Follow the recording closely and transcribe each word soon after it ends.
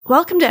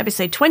Welcome to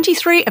episode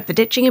 23 of the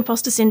Ditching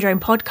Imposter Syndrome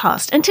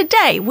podcast. And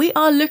today we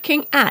are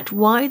looking at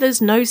why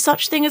there's no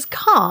such thing as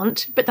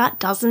can't, but that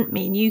doesn't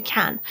mean you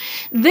can.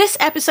 This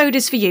episode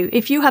is for you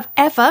if you have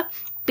ever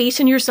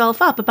beaten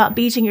yourself up about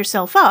beating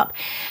yourself up.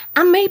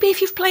 And maybe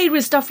if you've played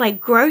with stuff like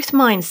growth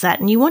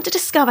mindset and you want to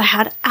discover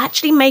how to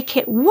actually make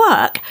it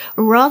work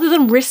rather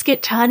than risk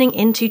it turning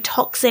into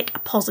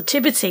toxic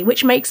positivity,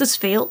 which makes us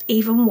feel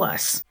even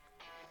worse.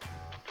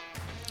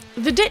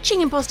 The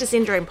Ditching Imposter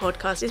Syndrome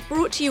podcast is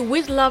brought to you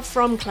with love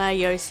from Claire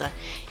Josa.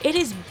 It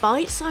is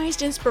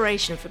bite-sized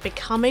inspiration for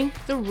becoming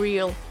the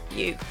real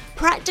you.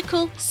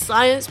 Practical,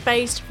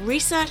 science-based,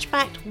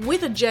 research-backed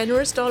with a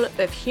generous dollop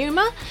of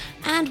humour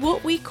and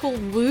what we call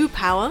woo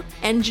power,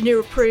 engineer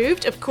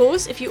approved, of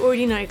course, if you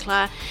already know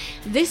Claire.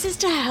 This is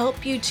to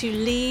help you to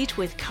lead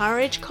with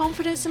courage,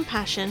 confidence and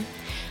passion,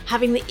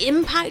 having the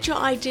impact your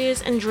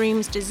ideas and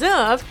dreams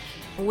deserve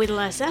with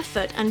less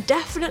effort and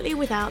definitely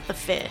without the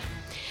fear.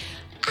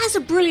 As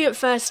a brilliant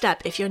first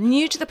step, if you're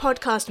new to the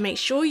podcast, make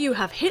sure you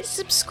have hit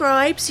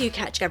subscribe so you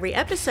catch every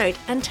episode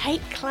and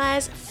take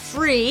Claire's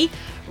free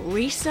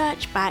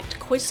research-backed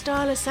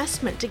quiz-style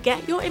assessment to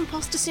get your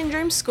imposter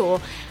syndrome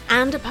score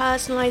and a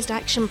personalised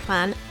action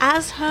plan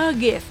as her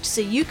gift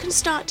so you can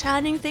start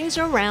turning things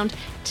around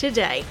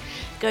today.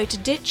 Go to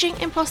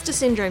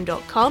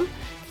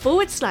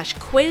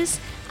ditchingimpostersyndrome.com/quiz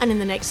and in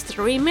the next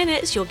 3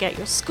 minutes you'll get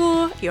your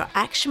score, your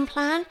action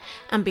plan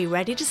and be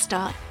ready to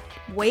start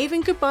waving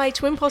goodbye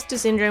to imposter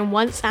syndrome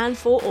once and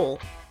for all.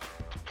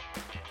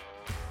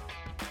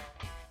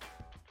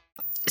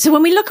 So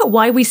when we look at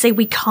why we say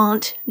we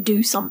can't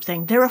do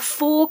something, there are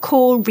 4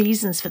 core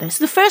reasons for this.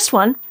 The first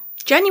one,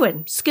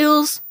 genuine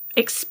skills,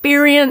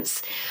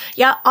 experience.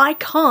 Yeah, I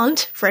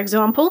can't, for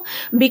example,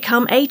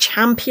 become a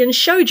champion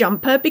show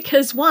jumper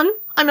because 1,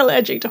 I'm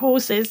allergic to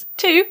horses.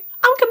 2,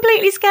 I'm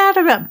completely scared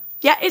of them.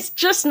 Yeah, it's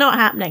just not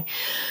happening.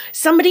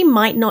 Somebody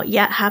might not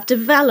yet have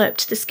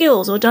developed the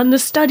skills or done the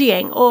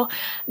studying or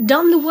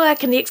done the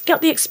work and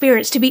got the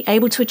experience to be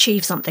able to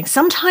achieve something.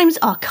 Sometimes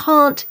our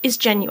can't is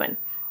genuine.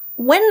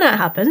 When that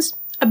happens,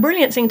 a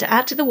brilliant thing to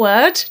add to the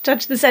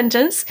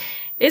sentence,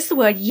 is the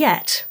word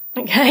yet.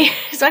 Okay,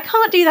 so I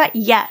can't do that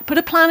yet. Put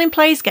a plan in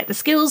place, get the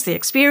skills, the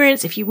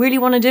experience if you really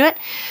want to do it,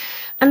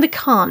 and the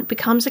can't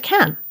becomes a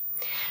can.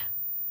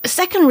 A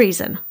second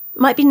reason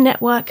might be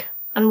network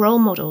and role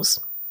models.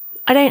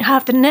 I don't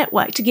have the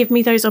network to give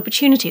me those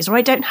opportunities, or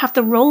I don't have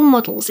the role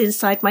models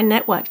inside my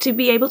network to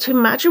be able to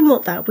imagine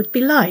what that would be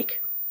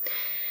like.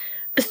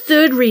 A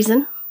third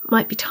reason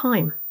might be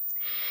time.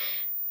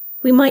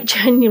 We might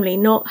genuinely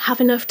not have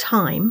enough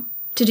time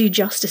to do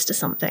justice to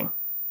something.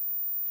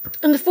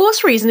 And the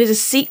fourth reason is a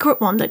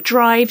secret one that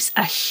drives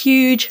a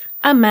huge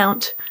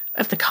amount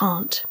of the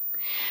can't.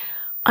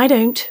 I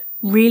don't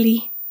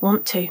really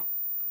want to.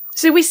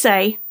 So we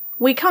say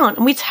we can't,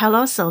 and we tell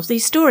ourselves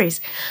these stories.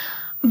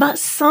 But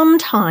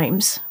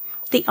sometimes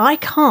the I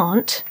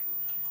can't,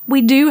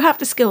 we do have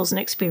the skills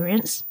and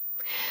experience.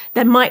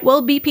 There might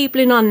well be people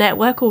in our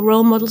network or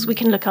role models we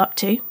can look up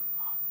to.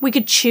 We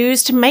could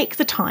choose to make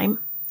the time.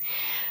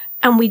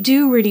 And we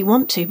do really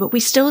want to, but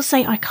we still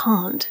say I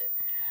can't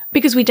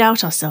because we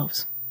doubt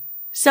ourselves.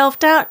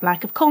 Self-doubt,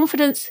 lack of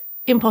confidence,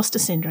 imposter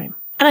syndrome.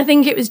 And I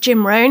think it was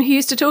Jim Rohn who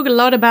used to talk a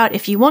lot about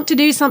if you want to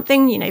do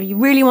something, you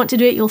really want to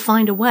do it, you'll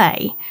find a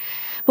way.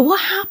 But what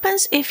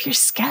happens if you're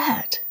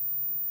scared?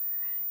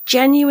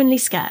 Genuinely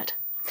scared.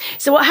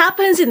 So what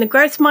happens in the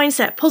growth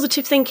mindset,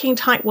 positive thinking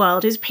type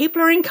world is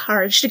people are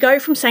encouraged to go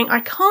from saying,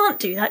 I can't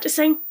do that to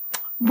saying,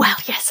 well,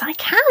 yes, I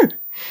can.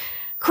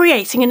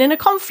 Creating an inner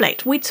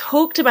conflict. We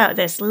talked about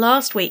this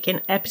last week in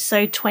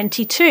episode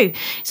 22.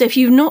 So if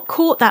you've not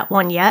caught that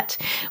one yet,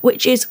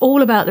 which is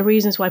all about the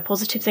reasons why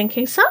positive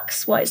thinking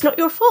sucks, why it's not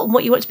your fault, and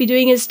what you want to be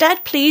doing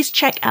instead, please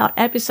check out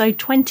episode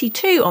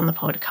 22 on the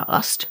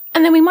podcast.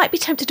 And then we might be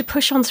tempted to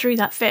push on through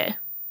that fear.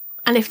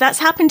 And if that's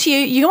happened to you,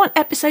 you're on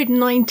episode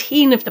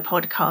 19 of the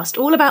podcast,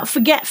 all about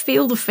forget,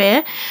 feel the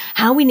fear,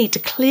 how we need to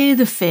clear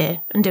the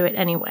fear and do it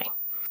anyway.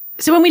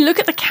 So when we look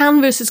at the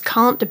can versus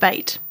can't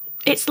debate,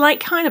 it's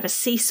like kind of a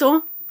seesaw.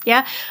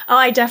 Yeah. Oh,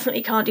 I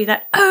definitely can't do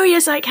that. Oh,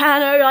 yes, I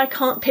can. Oh, I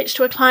can't pitch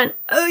to a client.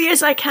 Oh,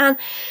 yes, I can.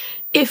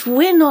 If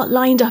we're not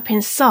lined up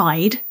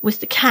inside with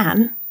the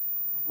can,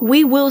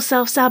 we will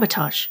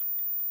self-sabotage.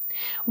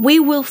 We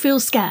will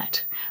feel scared.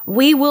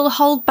 We will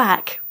hold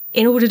back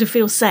in order to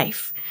feel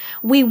safe.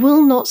 We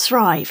will not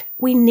thrive.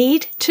 We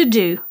need to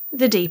do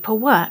the deeper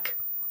work.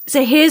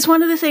 So here's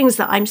one of the things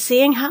that I'm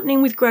seeing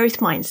happening with growth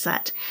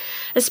mindset,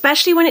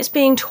 especially when it's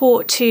being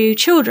taught to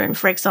children,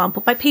 for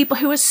example, by people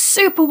who are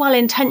super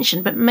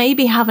well-intentioned but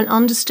maybe haven't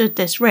understood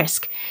this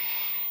risk.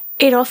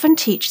 It often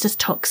teaches us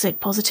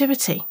toxic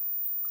positivity.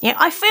 Yeah,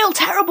 I feel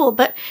terrible,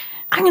 but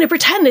I'm going to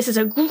pretend this is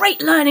a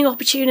great learning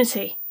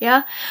opportunity.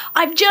 Yeah,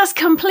 I've just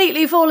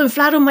completely fallen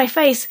flat on my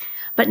face,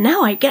 but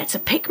now I get to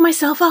pick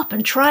myself up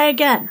and try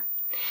again.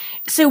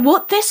 So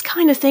what this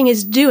kind of thing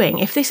is doing,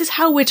 if this is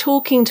how we're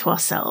talking to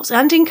ourselves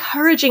and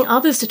encouraging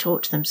others to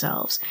talk to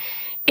themselves,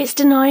 it's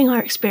denying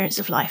our experience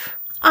of life.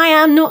 I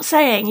am not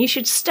saying you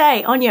should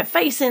stay on your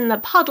face in the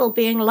puddle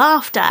being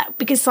laughed at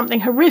because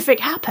something horrific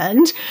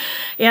happened.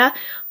 Yeah.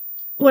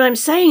 What I'm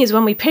saying is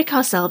when we pick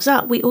ourselves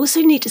up, we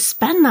also need to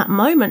spend that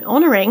moment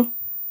honoring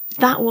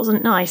that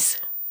wasn't nice.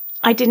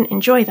 I didn't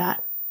enjoy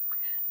that.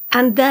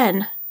 And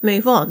then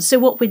move on. So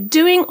what we're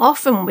doing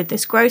often with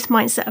this growth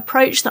mindset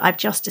approach that I've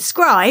just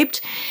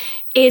described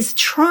is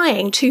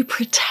trying to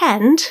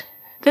pretend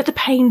that the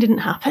pain didn't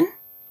happen.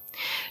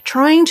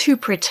 Trying to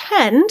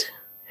pretend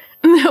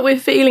that we're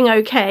feeling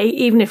okay,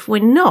 even if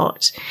we're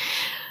not.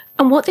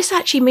 And what this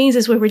actually means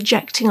is we're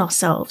rejecting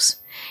ourselves.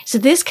 So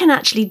this can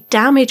actually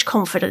damage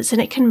confidence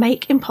and it can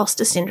make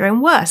imposter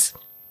syndrome worse.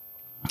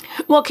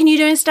 What can you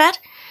do instead?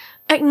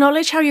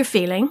 Acknowledge how you're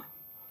feeling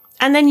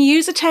and then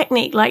use a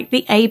technique like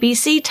the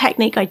ABC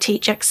technique I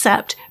teach: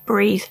 accept,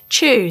 breathe,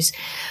 choose.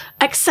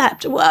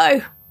 Accept,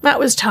 whoa, that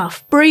was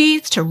tough.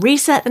 Breathe to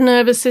reset the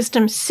nervous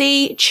system.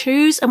 C,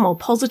 choose a more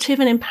positive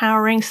and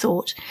empowering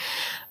thought.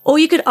 Or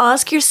you could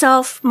ask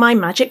yourself my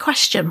magic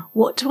question.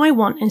 What do I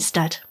want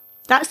instead?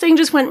 That thing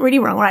just went really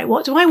wrong, right?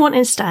 What do I want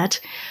instead?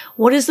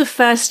 What is the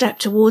first step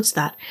towards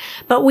that?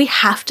 But we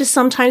have to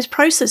sometimes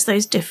process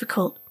those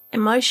difficult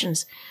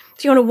emotions.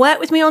 If you want to work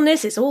with me on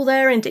this, it's all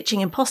there in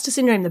Ditching Imposter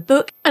Syndrome, the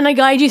book, and I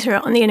guide you through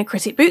it on the Inner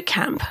Critic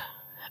Bootcamp.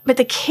 But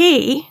the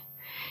key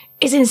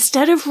is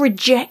instead of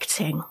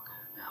rejecting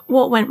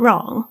what went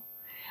wrong,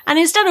 and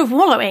instead of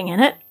wallowing in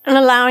it and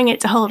allowing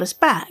it to hold us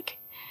back,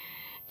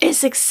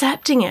 it's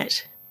accepting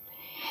it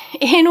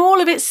in all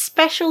of its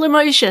special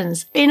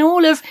emotions, in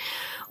all of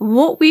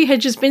what we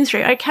had just been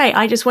through. Okay,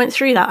 I just went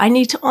through that. I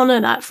need to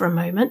honor that for a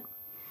moment.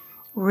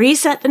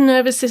 Reset the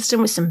nervous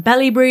system with some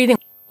belly breathing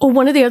or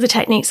one of the other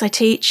techniques I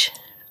teach.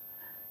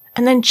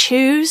 And then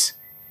choose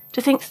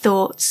to think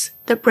thoughts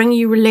that bring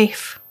you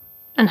relief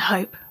and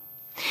hope.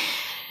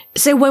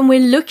 So when we're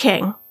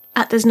looking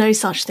at there's no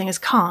such thing as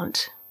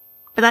can't,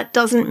 but that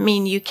doesn't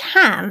mean you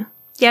can.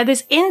 Yeah,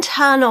 this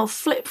internal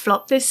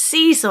flip-flop, this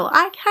seesaw.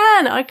 I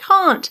can, I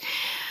can't.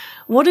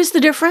 What is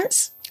the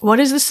difference? What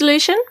is the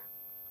solution?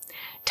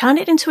 Turn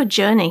it into a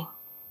journey.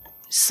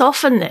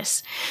 Soften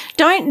this.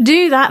 Don't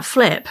do that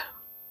flip.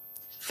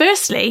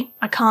 Firstly,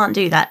 I can't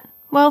do that.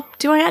 Well,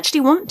 do I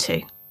actually want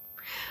to?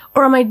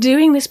 Or am I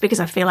doing this because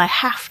I feel I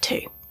have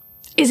to?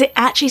 Is it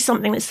actually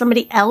something that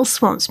somebody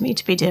else wants me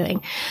to be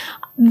doing?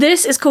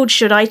 This is called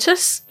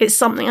shoulditis. It's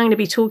something I'm going to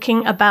be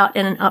talking about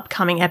in an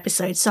upcoming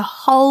episode. So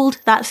hold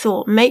that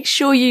thought. Make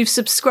sure you've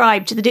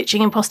subscribed to the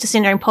Ditching Imposter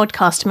Syndrome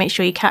podcast to make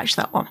sure you catch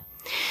that one.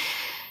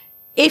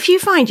 If you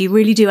find you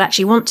really do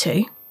actually want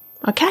to,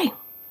 okay,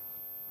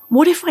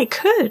 what if I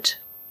could?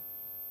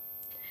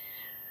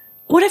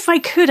 What if I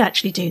could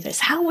actually do this?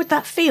 How would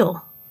that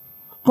feel?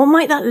 What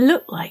might that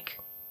look like?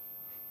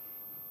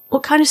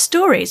 What kind of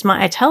stories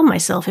might I tell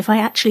myself if I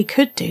actually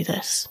could do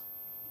this?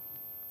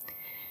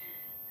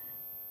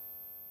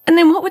 And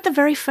then what would the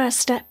very first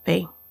step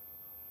be?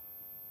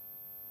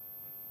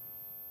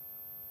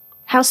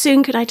 How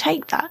soon could I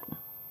take that?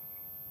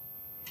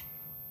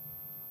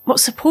 What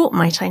support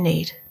might I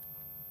need?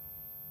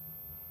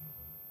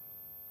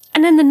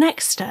 And then the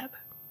next step,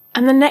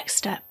 and the next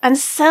step, and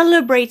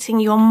celebrating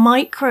your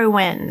micro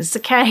wins,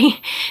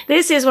 okay?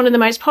 This is one of the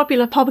most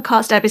popular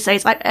podcast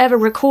episodes I've ever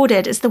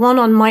recorded. It's the one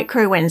on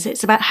micro wins.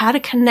 It's about how to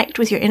connect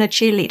with your inner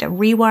cheerleader,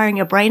 rewiring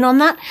your brain on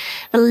that.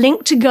 The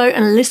link to go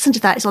and listen to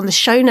that is on the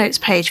show notes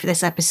page for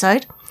this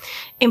episode.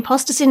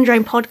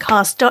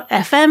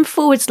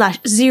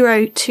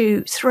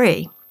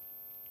 impostersyndromepodcast.fm/023.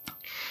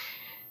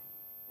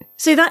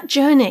 So that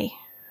journey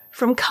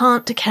from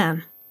can't to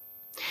can.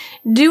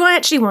 Do I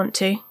actually want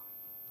to?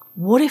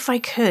 What if I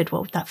could?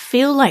 What would that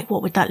feel like?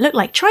 What would that look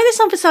like? Try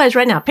this on for size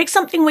right now. Pick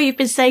something where you've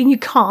been saying you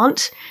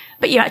can't,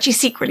 but you actually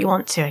secretly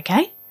want to,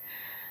 okay?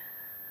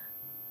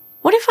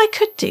 What if I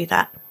could do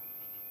that?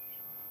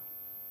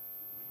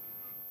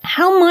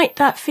 How might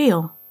that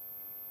feel?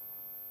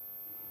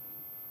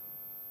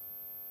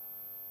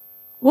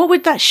 What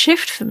would that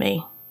shift for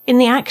me in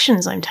the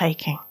actions I'm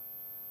taking?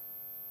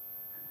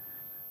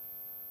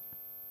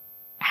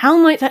 How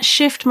might that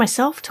shift my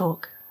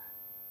self-talk?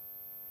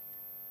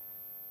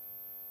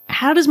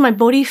 How does my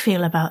body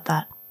feel about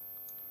that?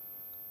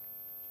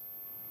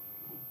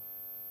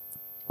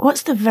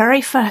 What's the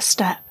very first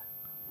step?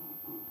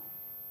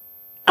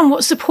 And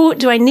what support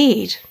do I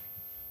need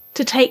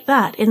to take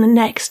that in the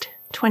next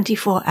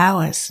 24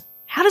 hours?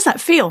 How does that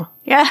feel?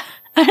 Yeah,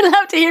 I'd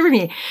love to hear from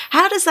you.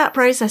 How does that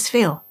process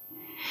feel?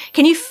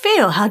 Can you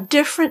feel how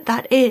different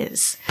that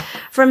is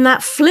from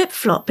that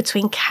flip-flop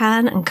between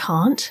can and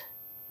can't?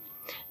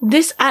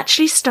 This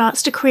actually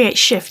starts to create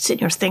shifts in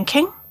your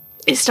thinking.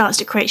 It starts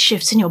to create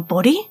shifts in your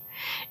body.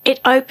 It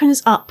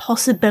opens up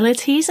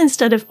possibilities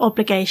instead of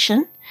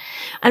obligation.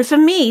 And for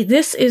me,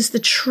 this is the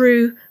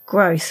true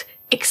growth,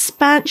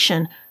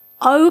 expansion,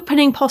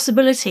 opening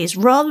possibilities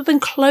rather than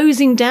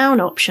closing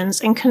down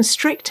options and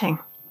constricting.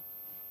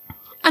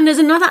 And there's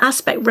another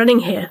aspect running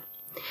here.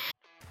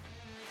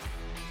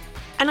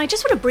 And I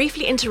just want to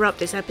briefly interrupt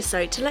this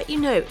episode to let you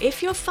know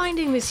if you're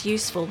finding this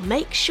useful,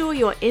 make sure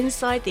you're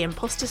inside the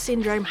Imposter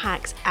Syndrome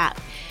Hacks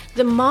app.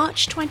 The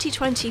March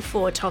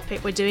 2024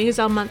 topic we're doing as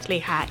our monthly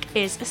hack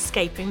is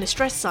escaping the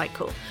stress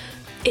cycle.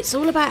 It's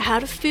all about how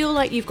to feel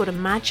like you've got a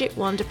magic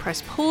wand to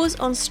press pause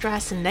on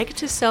stress and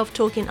negative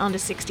self-talk in under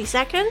 60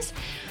 seconds.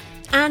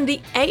 And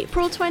the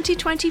April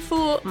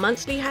 2024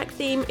 monthly hack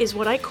theme is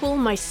what I call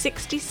my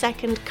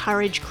 60-second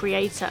courage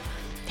creator.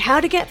 How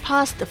to get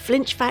past the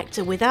flinch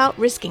factor without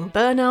risking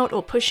burnout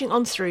or pushing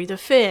on through the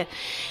fear.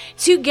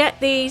 To get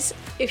these,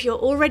 if you're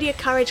already a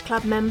Courage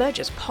Club member,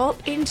 just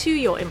pop into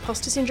your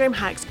Imposter Syndrome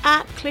Hacks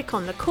app, click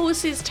on the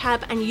courses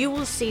tab, and you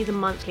will see the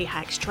monthly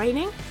hacks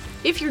training.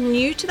 If you're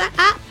new to that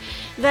app,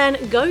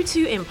 then go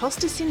to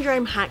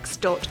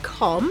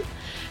impostersyndromehacks.com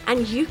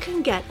and you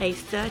can get a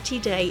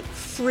 30-day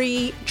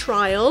free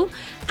trial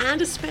and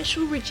a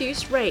special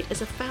reduced rate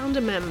as a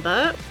founder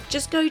member.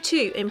 Just go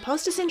to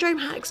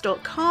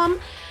impostersyndromehacks.com,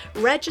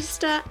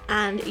 register,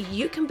 and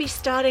you can be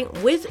starting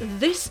with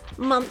this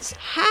month's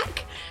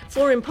hack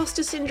for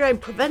imposter syndrome,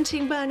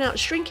 preventing burnout,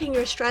 shrinking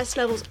your stress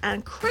levels,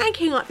 and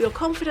cranking up your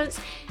confidence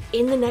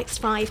in the next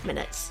 5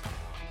 minutes.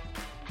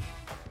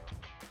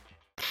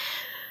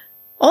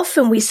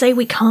 Often we say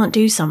we can't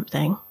do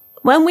something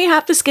when we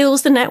have the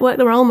skills, the network,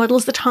 the role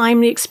models, the time,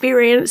 the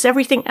experience,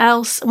 everything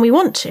else, and we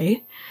want to,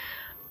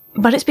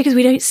 but it's because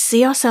we don't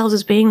see ourselves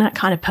as being that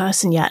kind of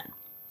person yet.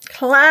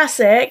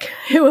 Classic.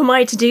 Who am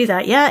I to do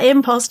that? Yeah,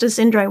 imposter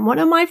syndrome, one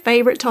of my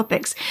favorite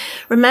topics.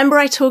 Remember,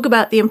 I talk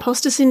about the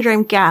imposter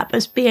syndrome gap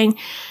as being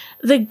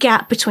the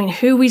gap between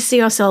who we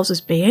see ourselves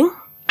as being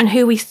and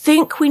who we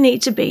think we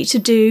need to be to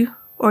do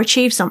or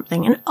achieve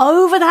something. And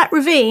over that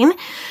ravine,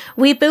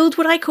 we build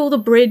what I call the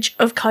bridge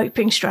of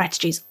coping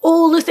strategies.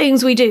 All the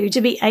things we do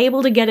to be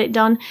able to get it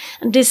done,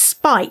 and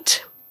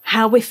despite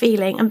how we're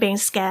feeling and being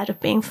scared of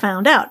being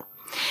found out.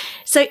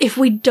 So if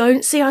we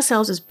don't see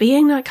ourselves as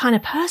being that kind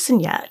of person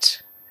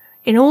yet,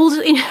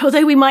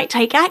 although we might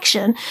take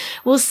action,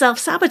 we'll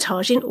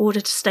self-sabotage in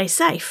order to stay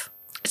safe.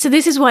 So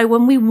this is why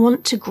when we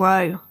want to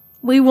grow,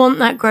 we want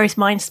that growth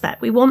mindset,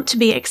 we want to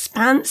be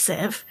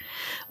expansive,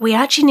 we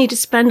actually need to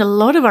spend a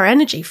lot of our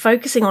energy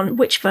focusing on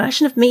which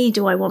version of me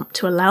do I want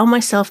to allow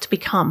myself to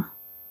become?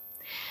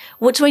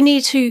 What do I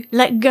need to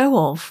let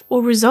go of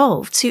or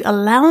resolve to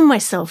allow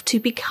myself to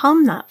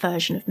become that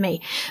version of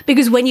me?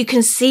 Because when you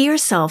can see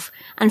yourself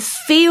and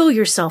feel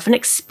yourself and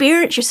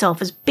experience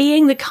yourself as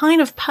being the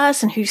kind of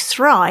person who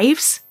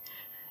thrives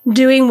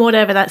doing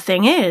whatever that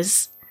thing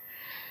is,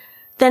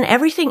 then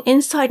everything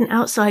inside and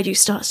outside you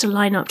starts to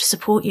line up to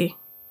support you.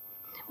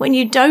 When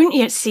you don't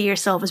yet see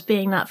yourself as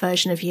being that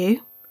version of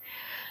you,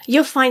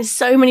 you'll find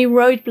so many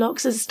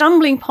roadblocks and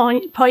stumbling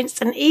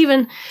points and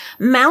even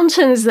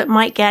mountains that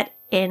might get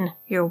in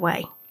your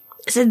way.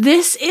 So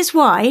this is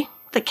why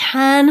the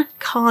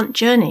can-can't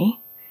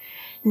journey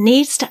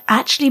needs to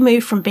actually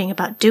move from being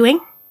about doing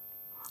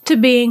to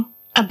being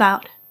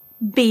about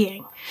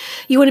being.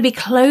 You want to be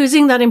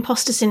closing that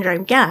imposter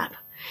syndrome gap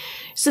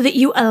so that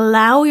you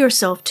allow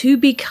yourself to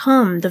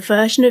become the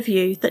version of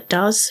you that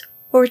does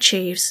or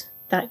achieves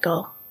that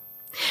goal.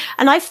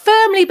 And I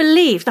firmly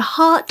believe the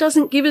heart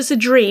doesn't give us a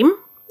dream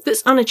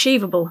that's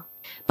unachievable,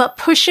 but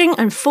pushing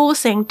and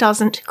forcing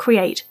doesn't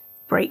create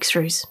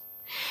breakthroughs.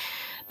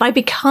 By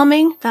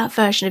becoming that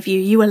version of you,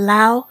 you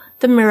allow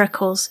the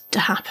miracles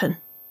to happen.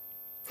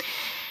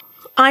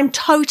 I'm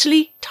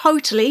totally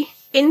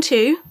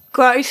into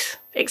growth,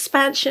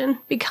 expansion,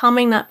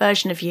 becoming that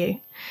version of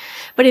you.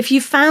 But if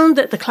you found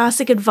that the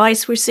classic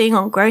advice we're seeing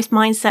on growth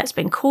mindset's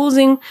been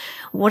causing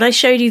what I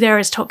showed you there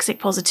as toxic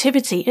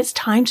positivity, it's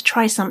time to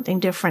try something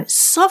different.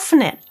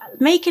 Soften it.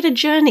 Make it a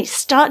journey.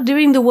 Start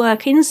doing the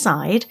work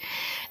inside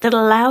that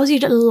allows you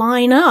to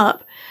line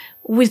up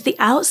with the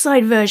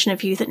outside version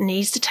of you that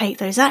needs to take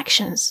those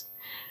actions.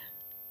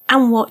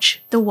 And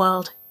watch the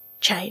world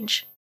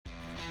change.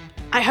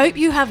 I hope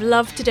you have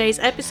loved today's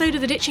episode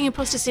of the Ditching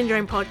Imposter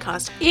Syndrome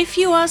podcast. If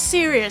you are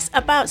serious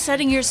about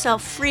setting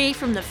yourself free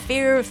from the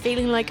fear of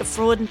feeling like a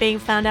fraud and being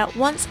found out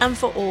once and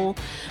for all,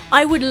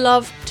 I would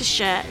love to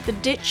share the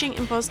Ditching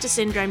Imposter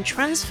Syndrome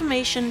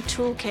Transformation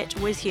Toolkit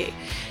with you.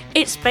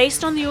 It's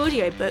based on the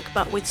audiobook,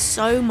 but with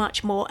so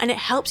much more, and it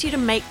helps you to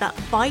make that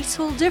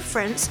vital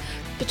difference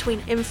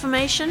between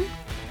information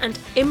and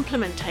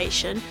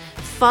implementation,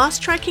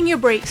 fast-tracking your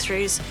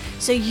breakthroughs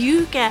so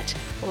you get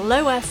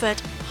low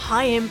effort,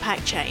 high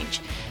impact change.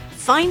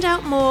 Find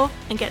out more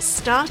and get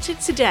started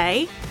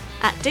today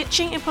at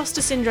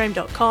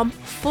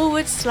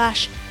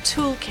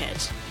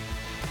ditchingimpostersyndrome.com/toolkit.